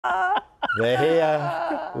They're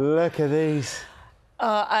here. Look at these.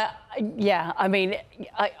 Yeah, I mean,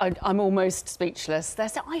 I'm almost speechless.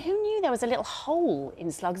 Who knew there was a little hole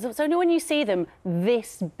in slugs? It's only when you see them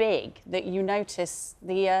this big that you notice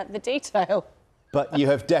the detail. But you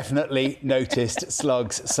have definitely noticed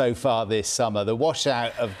slugs so far this summer. The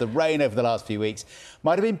washout of the rain over the last few weeks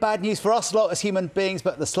might have been bad news for us lot as human beings,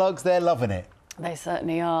 but the slugs, they're loving it. They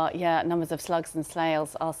certainly are, yeah. Numbers of slugs and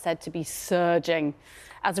snails are said to be surging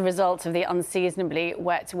as a result of the unseasonably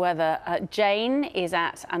wet weather. Jane is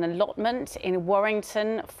at an allotment in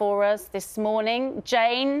Warrington for us this morning.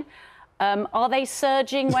 Jane, are they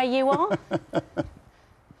surging where you are?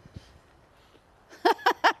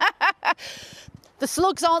 The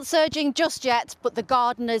slugs aren't surging just yet, but the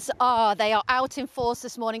gardeners are. They are out in force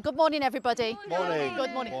this morning. Good morning, everybody. Morning.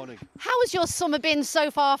 Good morning. How has your summer been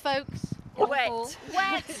so far, folks? Wet.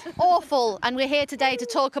 Wet. Awful. And we're here today to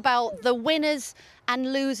talk about the winners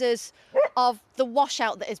and losers of the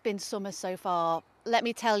washout that has been summer so far. Let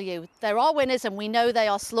me tell you, there are winners and we know they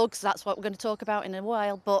are slugs. That's what we're going to talk about in a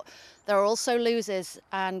while. But there are also losers.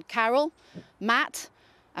 And Carol, Matt,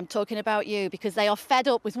 I'm talking about you because they are fed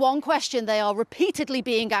up with one question they are repeatedly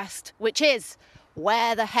being asked, which is,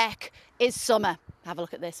 where the heck is summer? Have a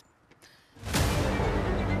look at this.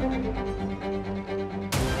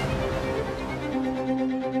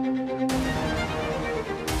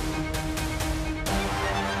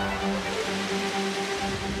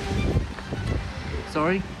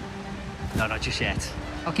 Sorry? No, not just yet.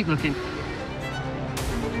 I'll keep looking.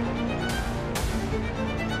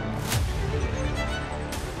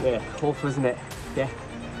 Yeah, awful, isn't it? Yeah,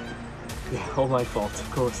 all my fault, of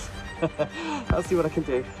course. I'll see what I can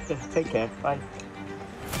do. Yeah, take care, bye.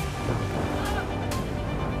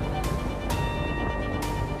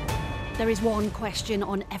 There is one question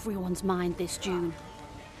on everyone's mind this June.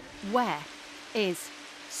 Where is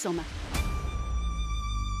summer?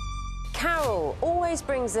 Carol always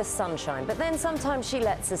brings us sunshine, but then sometimes she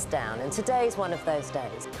lets us down, and today's one of those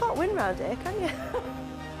days. Can't win round here, can you?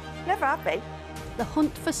 Never have been. The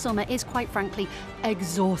hunt for summer is, quite frankly,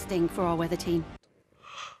 exhausting for our weather team.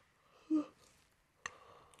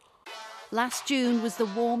 Last June was the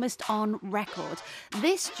warmest on record.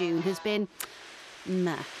 This June has been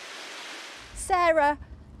meh. Sarah,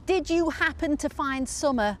 did you happen to find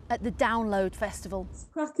summer at the Download Festival?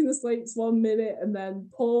 Cracking the slates 1 minute and then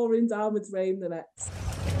pouring down with rain the next.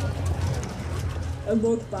 A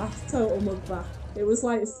mud bath, total mud bath. It was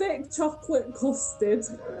like thick chocolate custard.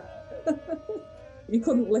 You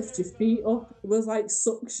couldn't lift your feet up. It was like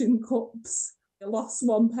suction cups. I lost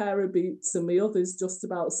one pair of boots and my others just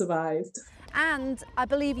about survived. And I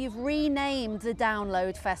believe you've renamed the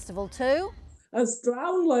Download Festival too? As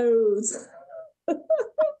Drownload.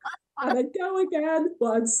 And I'd go again,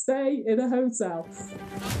 but I'd stay in a hotel.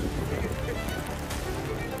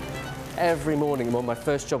 Every morning I'm on my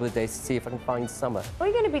first job of the day to see if I can find summer. Are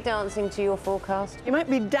you going to be dancing to your forecast? You might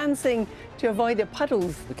be dancing to avoid the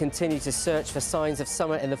puddles. We continue to search for signs of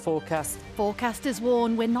summer in the forecast. Forecasters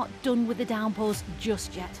warn we're not done with the downpours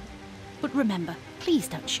just yet. But remember, please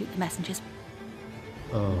don't shoot the messengers.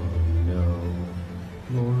 Oh no,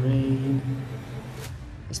 more rain.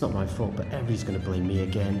 It's not my fault, but everybody's going to blame me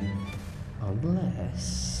again.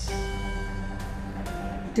 Unless...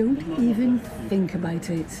 Don't even think about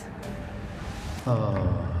it.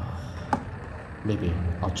 Oh, maybe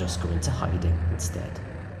I'll just go into hiding instead.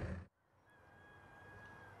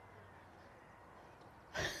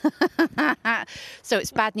 So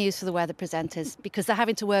it's bad news for the weather presenters because they're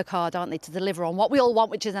having to work hard, aren't they, to deliver on what we all want,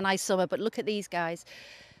 which is a nice summer. But look at these guys.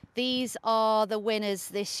 These are the winners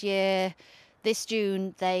this year. This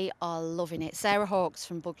June, they are loving it. Sarah Hawkes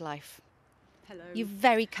from Buglife. Hello. You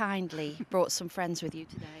very kindly brought some friends with you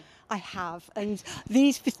today. I have, and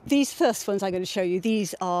these first ones I'm going to show you,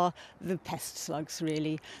 these are the pest slugs,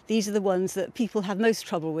 really. These are the ones that people have most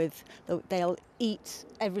trouble with. They'll eat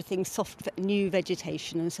everything soft, new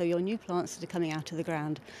vegetation, and so your new plants that are coming out of the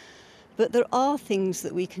ground. But there are things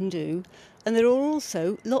that we can do, and there are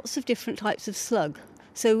also lots of different types of slug.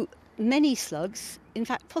 So many slugs, in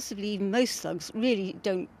fact, possibly even most slugs, really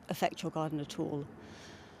don't affect your garden at all.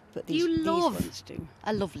 But these ones do.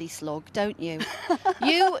 A lovely slug, don't you?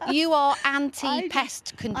 You are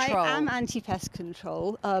anti-pest control. I am anti-pest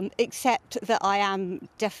control, except that I am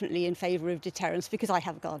definitely in favour of deterrence because I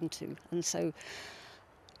have a garden too. And so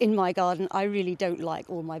in my garden, I really don't like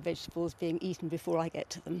all my vegetables being eaten before I get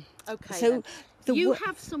to them. Okay. So you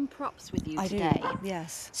have some props with you today. I do,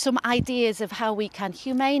 yes. Some ideas of how we can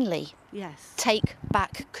humanely take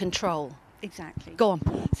back control. Exactly. Go on,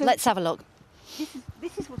 so let's have a look.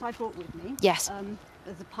 This is what I brought with me. Yes.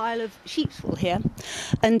 There's a pile of sheep's wool here,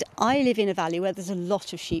 and I live in a valley where there's a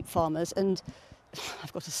lot of sheep farmers, and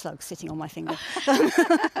I've got a slug sitting on my finger.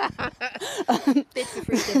 Bid for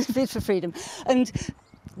freedom. Bid for freedom. And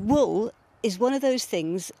wool is one of those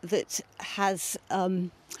things that has a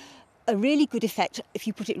really good effect if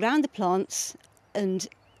you put it round the plants, and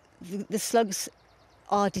the slugs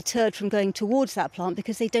are deterred from going towards that plant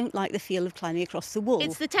because they don't like the feel of climbing across the wool.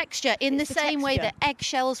 It's the texture, in the same way that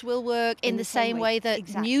eggshells will work, in the same way that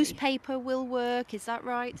exactly. Newspaper will work. Is that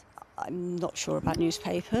right? I'm not sure about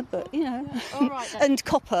newspaper, but, you know. All right, then. And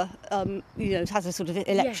copper, you know, has a sort of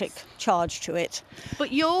electric charge to it.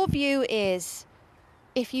 But your view is,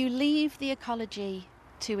 if you leave the ecology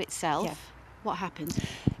to itself, what happens?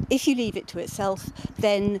 If you leave it to itself,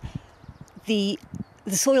 then the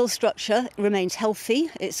soil structure remains healthy.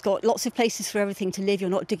 It's got lots of places for everything to live. You're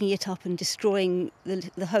not digging it up and destroying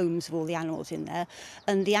the homes of all the animals in there.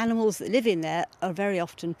 And the animals that live in there are very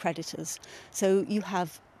often predators. So you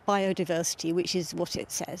have biodiversity, which is what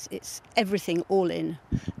it says. It's everything all in,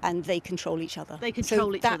 and they control each other. They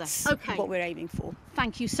control each other. That's okay. what we're aiming for.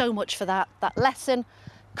 Thank you so much for that lesson.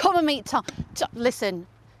 Come and meet Tom. Listen,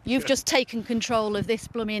 you've just taken control of this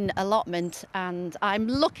blooming allotment, and I'm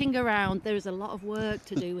looking around. There is a lot of work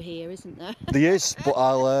to do here, isn't there? There is, but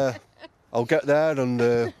I'll get there,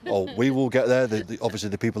 and we will get there. Obviously,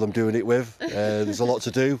 the people I'm doing it with. There's a lot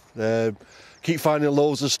to do. Keep finding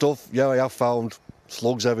loads of stuff. Yeah, I have found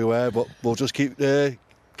slugs everywhere, but we'll just keep going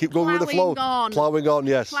with the flow. Ploughing on,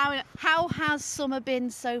 yes. How has summer been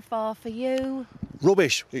so far for you?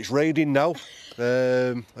 Rubbish. It's raining now,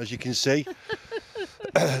 as you can see.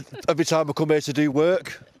 Every time I come here to do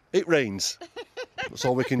work, it rains. That's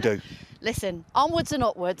all we can do. Listen, onwards and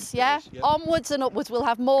upwards, yeah? Yes, yeah. Onwards and upwards. We'll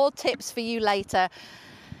have more tips for you later.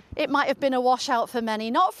 It might have been a washout for many,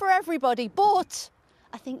 not for everybody, but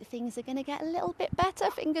I think things are going to get a little bit better.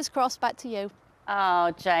 Fingers crossed. Back to you.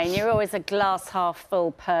 Oh, Jane, you're always a glass half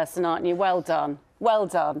full person, aren't you? Well done. Well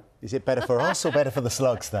done. Is it better for us or better for the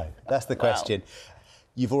slugs, though? That's the question.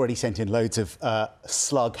 You've already sent in loads of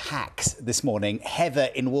slug hacks this morning. Heather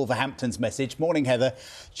in Wolverhampton's message. Morning, Heather.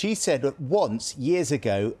 She said that once, years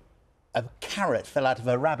ago, a carrot fell out of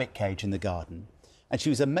a rabbit cage in the garden, and she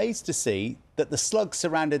was amazed to see that the slugs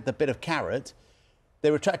surrounded the bit of carrot. They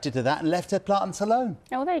were attracted to that and left her plants alone.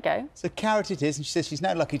 Oh, there you go. So carrot it is, and she says she's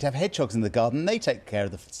now lucky to have hedgehogs in the garden. They take care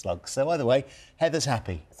of the slugs. So either way, Heather's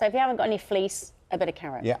happy. So if you haven't got any fleece, a bit of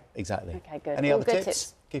carrot. Yeah, exactly. OK, good. Any All other good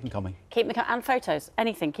tips? Keep them coming. Keep them and photos.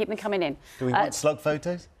 Anything. Keep them coming in. Do we want slug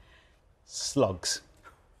photos? Slugs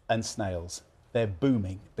and snails. They're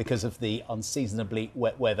booming because of the unseasonably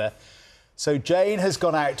wet weather. So Jane has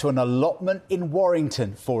gone out to an allotment in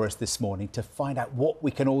Warrington for us this morning to find out what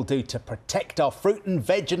we can all do to protect our fruit and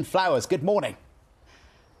veg and flowers. Good morning.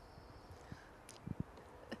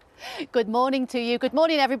 Good morning to you. Good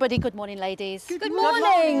morning, everybody. Good morning, ladies. Good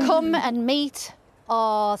morning. Come and meet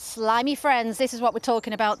our slimy friends. This is what we're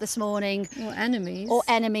talking about this morning. Or enemies. Or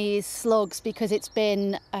enemies, slugs, because it's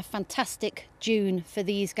been a fantastic June for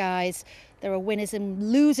these guys. There are winners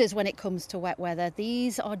and losers when it comes to wet weather.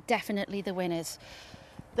 These are definitely the winners.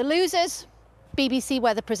 The losers, BBC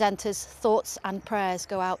weather presenters, thoughts and prayers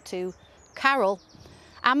go out to Carol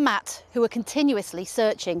and Matt, who are continuously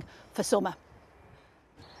searching for summer.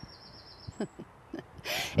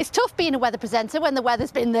 It's tough being a weather presenter when the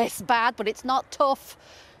weather's been this bad, but it's not tough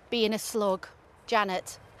being a slug.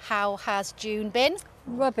 Janet, how has June been?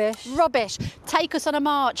 Rubbish. Rubbish. Take us on a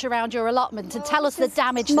march around your allotment and tell us the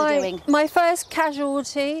damage they're doing. My first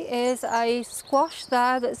casualty is a squash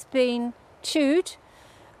there that's been chewed,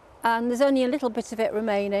 and there's only a little bit of it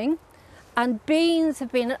remaining. And beans have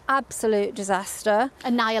been an absolute disaster.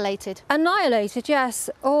 Annihilated. Annihilated, yes.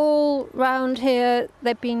 All round here,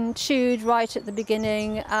 they've been chewed right at the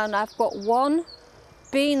beginning, and I've got one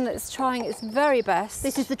bean that's trying its very best.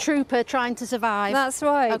 This is the trooper trying to survive. That's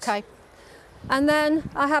right. OK. And then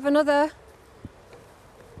I have another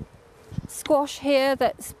squash here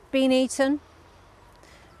that's been eaten.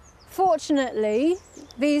 Fortunately,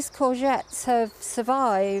 these courgettes have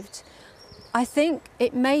survived. I think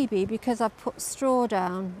it may be because I've put straw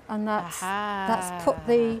down, and that's put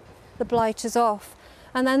the blighters off.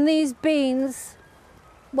 And then these beans,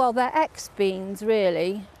 well, they're ex-beans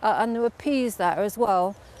really, and there were peas there as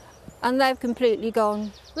well, and they've completely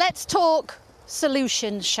gone. Let's talk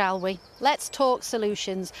solutions, shall we? Let's talk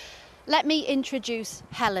solutions. Let me introduce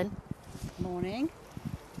Helen. Morning.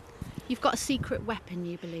 You've got a secret weapon,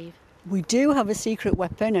 you believe? We do have a secret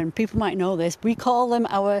weapon, and people might know this. We call them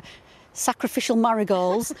our sacrificial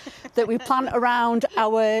marigolds that we plant around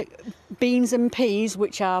our beans and peas,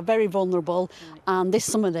 which are very vulnerable. And this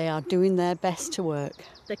summer they are doing their best to work.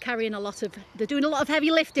 They're doing a lot of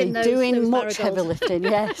heavy lifting. They're those doing much marigolds. heavy lifting,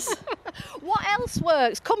 yes. What else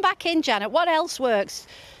works? Come back in, Janet. What else works?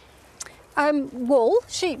 Wool,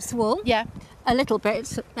 sheep's wool. Yeah. A little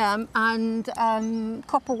bit, and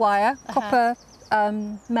copper wire, copper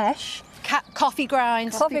mesh. Coffee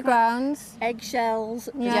grounds. Coffee grounds. Eggshells,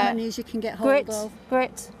 Yeah. as many as you can get hold of.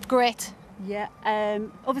 Grit. Yeah.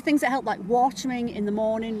 Other things that help, like watering in the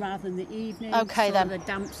morning rather than the evening. Okay, so then. the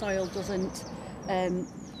damp soil doesn't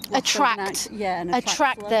Attract. and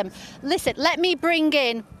attract them. Listen, let me bring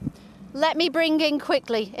in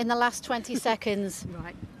quickly in the last 20 seconds.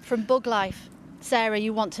 Right. From Buglife. Sarah,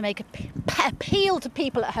 you want to make a appeal to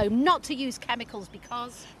people at home not to use chemicals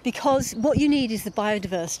Because what you need is the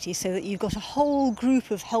biodiversity, so that you've got a whole group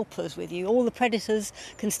of helpers with you. All the predators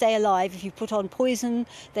can stay alive. If you put on poison,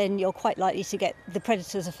 then you're quite likely to get the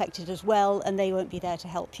predators affected as well, and they won't be there to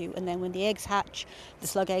help you. And then when the eggs hatch, the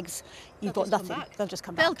slug eggs, you've got nothing. They'll just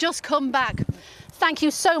come back. They'll just come back. Thank you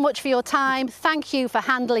so much for your time. Thank you for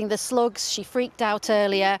handling the slugs. She freaked out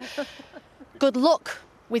earlier. Good luck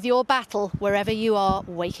with your battle wherever you are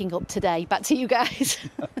waking up today. Back to you guys.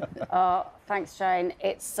 Thanks, Jane.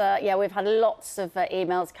 It's we've had lots of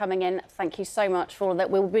emails coming in. Thank you so much for all that.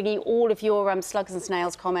 We'll bring you all of your slugs and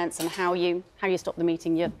snails comments and how you stop them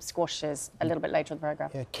eating your squashes a little bit later in the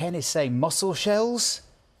programme. Yeah, Ken is saying mussel shells,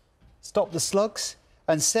 stop the slugs.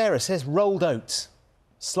 And Sarah says rolled oats.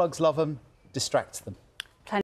 Slugs love them, distracts them.